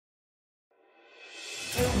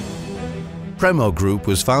PREMO Group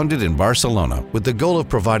was founded in Barcelona with the goal of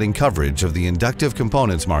providing coverage of the inductive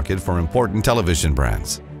components market for important television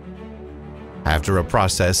brands. After a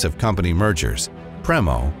process of company mergers,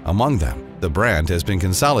 PREMO, among them, the brand has been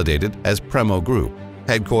consolidated as PREMO Group,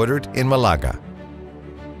 headquartered in Malaga.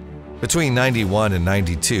 Between 91 and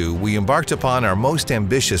 92, we embarked upon our most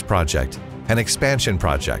ambitious project, an expansion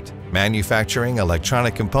project, manufacturing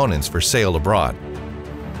electronic components for sale abroad.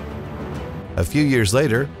 A few years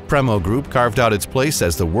later, PREMO Group carved out its place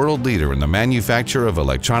as the world leader in the manufacture of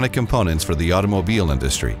electronic components for the automobile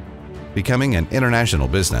industry, becoming an international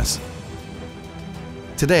business.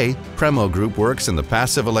 Today, PREMO Group works in the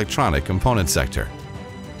passive electronic component sector.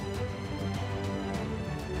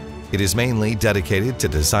 It is mainly dedicated to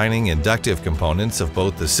designing inductive components of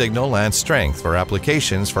both the signal and strength for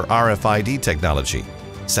applications for RFID technology,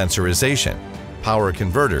 sensorization, power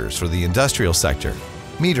converters for the industrial sector,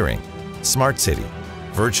 metering, smart city,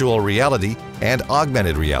 virtual reality and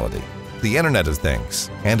augmented reality, the Internet of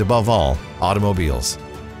Things, and above all, automobiles.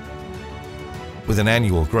 With an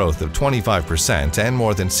annual growth of 25% and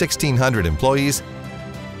more than 1,600 employees,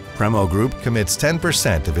 PREMO Group commits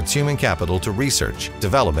 10% of its human capital to research,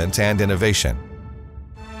 development, and innovation,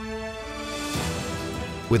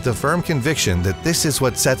 with the firm conviction that this is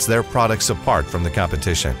what sets their products apart from the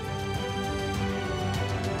competition.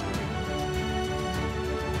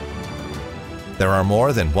 There are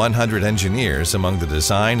more than 100 engineers among the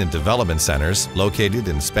design and development centers located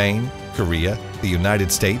in Spain, Korea, the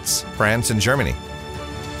United States, France, and Germany.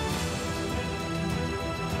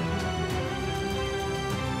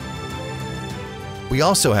 We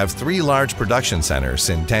also have 3 large production centers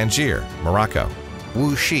in Tangier, Morocco,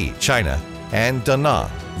 Wuxi, China, and Da Nang,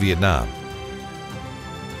 Vietnam.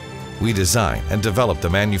 We design and develop the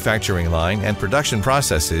manufacturing line and production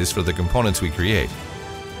processes for the components we create,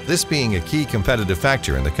 this being a key competitive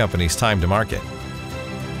factor in the company's time to market.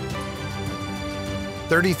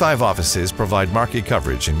 35 offices provide market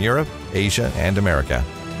coverage in Europe, Asia, and America.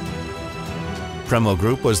 PREMO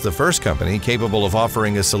Group was the first company capable of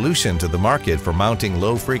offering a solution to the market for mounting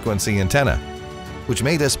low-frequency antenna, which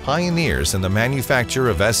made us pioneers in the manufacture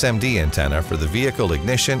of SMD antenna for the vehicle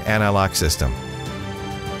ignition analog system.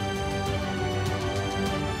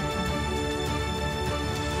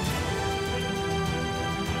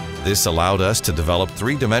 This allowed us to develop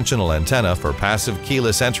 3-dimensional antenna for passive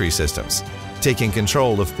keyless entry systems, taking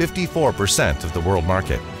control of 54% of the world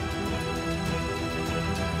market.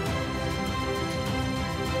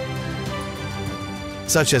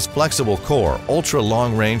 Such as flexible core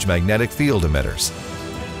ultra-long-range magnetic field emitters,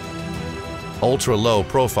 ultra-low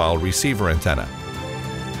profile receiver antenna,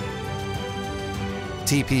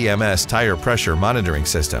 TPMS tire pressure monitoring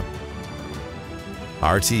system,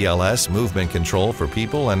 RTLS movement control for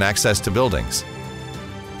people and access to buildings,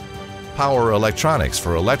 power electronics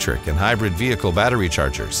for electric and hybrid vehicle battery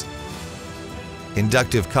chargers,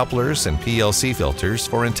 inductive couplers and PLC filters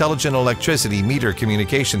for intelligent electricity meter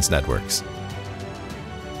communications networks.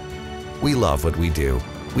 We love what we do.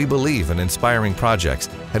 We believe in inspiring projects,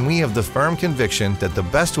 and we have the firm conviction that the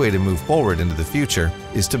best way to move forward into the future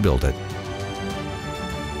is to build it.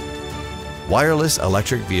 Wireless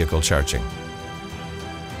electric vehicle charging,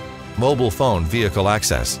 mobile phone vehicle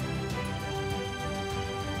access,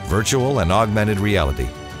 virtual and augmented reality,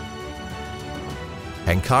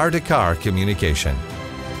 and car-to-car communication.